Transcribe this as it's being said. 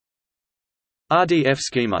RDF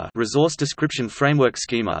Schema, Resource Description Framework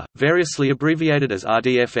Schema, variously abbreviated as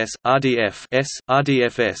RDFS, RDFS,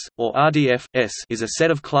 RDFS, or RDFS, is a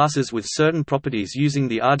set of classes with certain properties using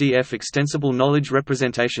the RDF Extensible Knowledge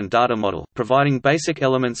Representation Data Model, providing basic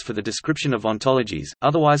elements for the description of ontologies,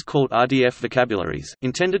 otherwise called RDF vocabularies,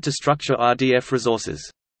 intended to structure RDF resources.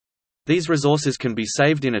 These resources can be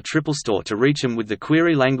saved in a triple store to reach them with the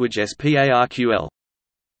query language SPARQL.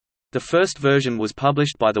 The first version was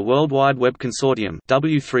published by the World Wide Web Consortium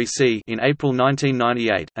 (W3C) in April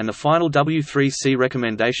 1998, and the final W3C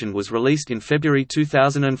recommendation was released in February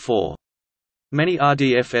 2004. Many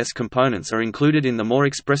RDFS components are included in the more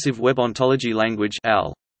expressive Web Ontology Language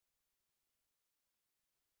 (AL).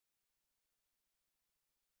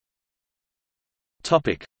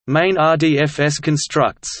 Topic: Main RDFS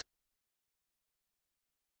constructs.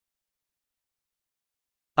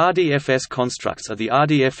 RDFS constructs are the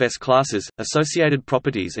RDFS classes, associated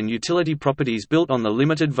properties and utility properties built on the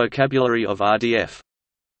limited vocabulary of RDF.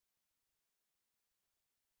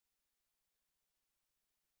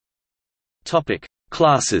 Topic: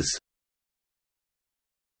 Classes.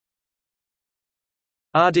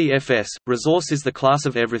 RDFS – Resource is the class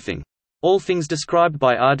of everything. All things described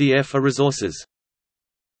by RDF are resources.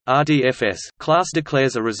 RDFS – Class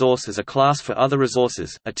declares a resource as a class for other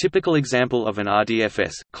resources. A typical example of an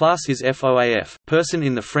RDFS class is FOAF, person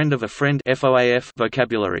in the friend of a friend FOAF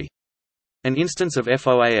vocabulary. An instance of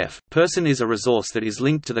FOAF, person is a resource that is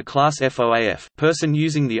linked to the class FOAF, person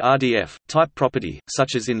using the RDF type property,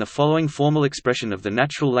 such as in the following formal expression of the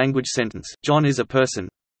natural language sentence: John is a person.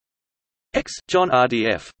 X John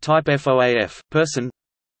RDF type FOAF, person.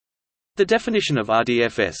 The definition of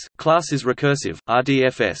RDFS class is recursive.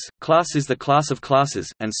 RDFS class is the class of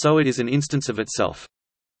classes, and so it is an instance of itself.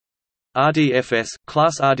 RDFS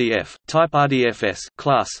class RDF type RDFS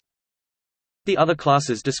class. The other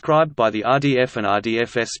classes described by the RDF and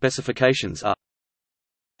RDFS specifications are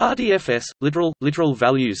RDFS literal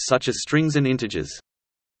values such as strings and integers.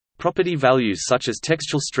 Property values such as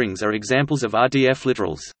textual strings are examples of RDF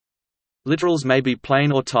literals. Literals may be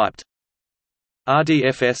plain or typed.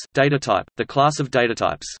 RDFS datatype, the class of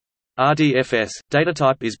datatypes. RDFS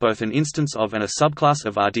datatype is both an instance of and a subclass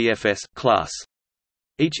of RDFS class.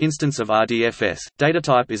 Each instance of RDFS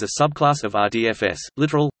datatype is a subclass of RDFS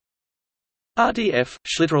literal. RDF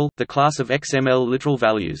schliteral, the class of XML literal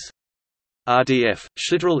values. RDF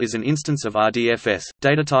schliteral is an instance of RDFS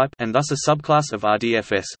datatype and thus a subclass of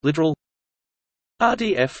RDFS literal.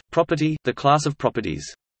 RDF property, the class of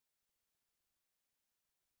properties.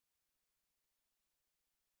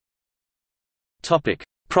 Topic: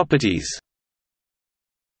 Properties.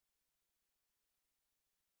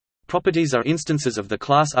 Properties are instances of the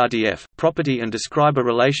class RDF property and describe a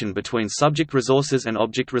relation between subject resources and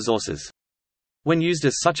object resources. When used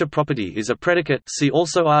as such a property is a predicate. See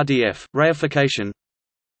also RDF reification.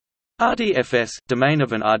 RDFS domain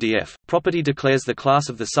of an RDF property declares the class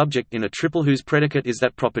of the subject in a triple whose predicate is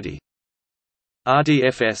that property.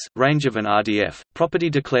 RDFS range of an RDF property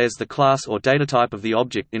declares the class or datatype of the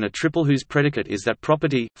object in a triple whose predicate is that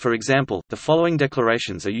property. For example, the following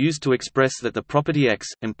declarations are used to express that the property X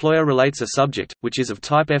employer relates a subject, which is of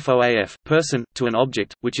type FOAF, person, to an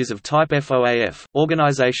object, which is of type FOAF,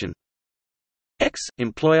 organization. X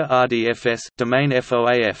employer RDFS domain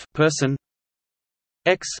FOAF, person.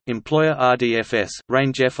 X employer RDFS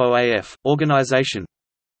range FOAF, organization.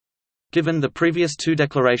 Given the previous two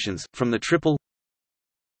declarations, from the triple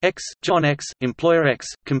X John X employer X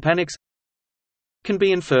compan X can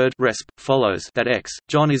be inferred resp follows that X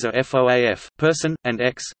John is a FOAF person and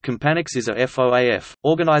X compan X is a FOAF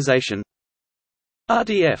organization.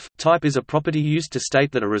 RDF type is a property used to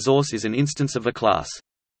state that a resource is an instance of a class.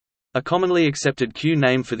 A commonly accepted Q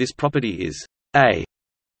name for this property is A.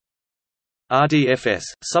 RDFS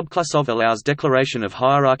subclass of allows declaration of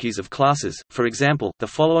hierarchies of classes. For example, the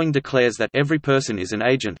following declares that every person is an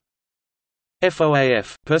agent.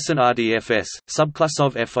 FOAF person RDFS subclass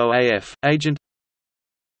of FOAF agent.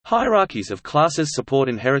 Hierarchies of classes support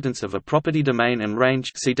inheritance of a property domain and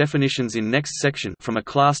range. See definitions in next section from a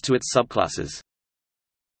class to its subclasses.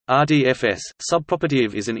 RDFS subproperty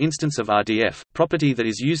of is an instance of RDF property that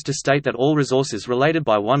is used to state that all resources related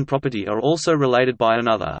by one property are also related by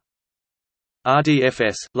another.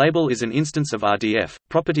 RDFS label is an instance of RDF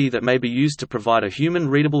property that may be used to provide a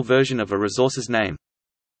human-readable version of a resource's name.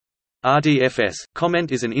 RDFS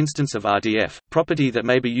comment is an instance of RDF property that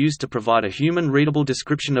may be used to provide a human-readable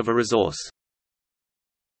description of a resource.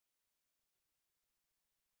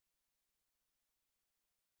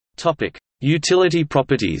 Topic: Utility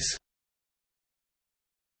properties.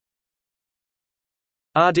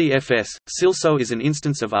 RDFS – SILSO is an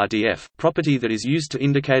instance of RDF, property that is used to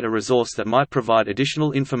indicate a resource that might provide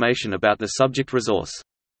additional information about the subject resource.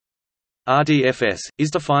 RDFS –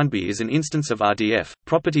 is defined by is an instance of RDF,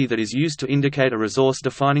 property that is used to indicate a resource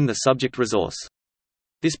defining the subject resource.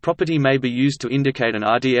 This property may be used to indicate an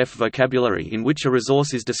RDF vocabulary in which a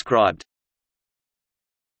resource is described.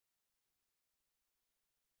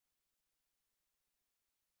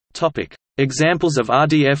 Examples of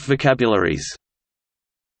RDF vocabularies.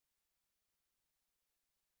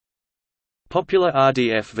 Popular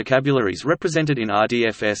RDF vocabularies represented in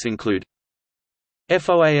RDFS include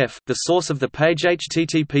FOAF, the source of the page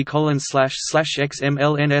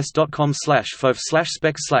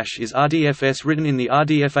http://xmlns.com/fov/spec/ is RDFS written in the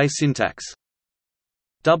RDFA syntax.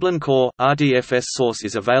 Dublin Core – RDFS source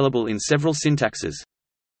is available in several syntaxes.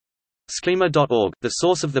 Schema.org, the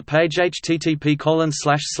source of the page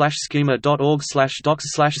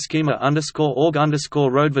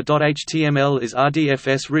http://schema.org/docs/schema_org_roadva.html is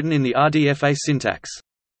RDFS written in the RDFA syntax.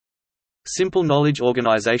 Simple Knowledge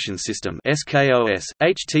Organization System (SKOS),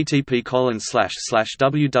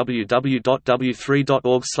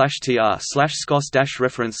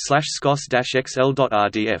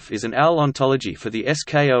 http://www.w3.org/tr/scos-reference/scos-xl.rdf is an OWL ontology for the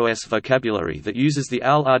SKOS vocabulary that uses the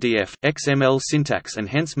OWL RDF XML syntax and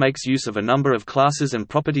hence makes use of a number of classes and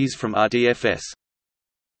properties from RDFS.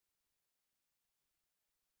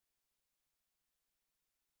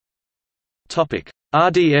 Topic: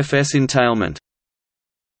 RDFS entailment.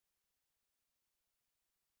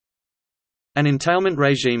 An entailment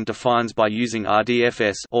regime defines by using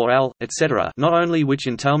RDFS or AL, etc. not only which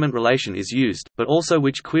entailment relation is used, but also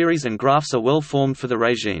which queries and graphs are well formed for the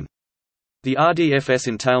regime. The RDFS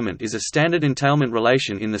entailment is a standard entailment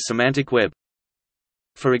relation in the semantic web.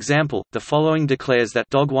 For example, the following declares that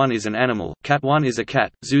dog1 is an animal, cat1 is a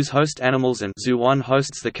cat, zoos host animals and zoo1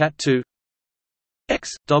 hosts the cat 2. X,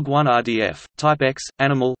 dog1 RDF, type X,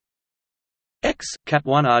 animal. X,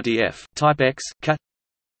 cat1 RDF, type X, cat.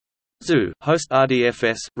 Zoo, host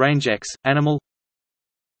RDFS, range X, animal.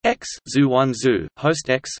 X, zoo1 zoo, host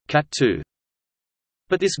X, cat 2.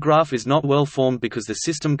 But this graph is not well formed because the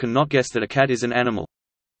system cannot guess that a cat is an animal.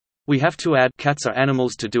 We have to add cats are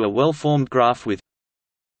animals to do a well-formed graph with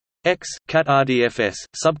X, cat RDFS,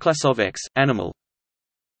 subclass of X, animal.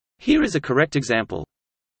 Here is a correct example.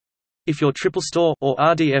 If your TripleStore or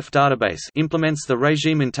RDF database implements the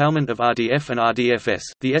regime entailment of RDF and RDFS,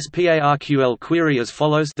 the SPARQL query as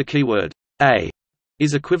follows: the keyword a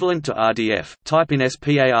is equivalent to RDF, type in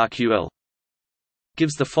SPARQL.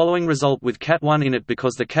 Gives the following result with cat1 in it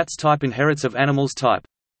because the cat's type inherits of animal's type.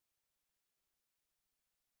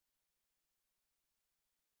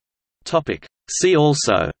 See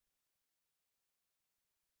also: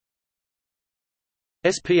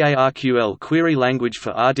 SPARQL query language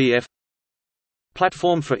for RDF,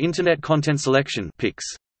 Platform for Internet Content Selection (PIX).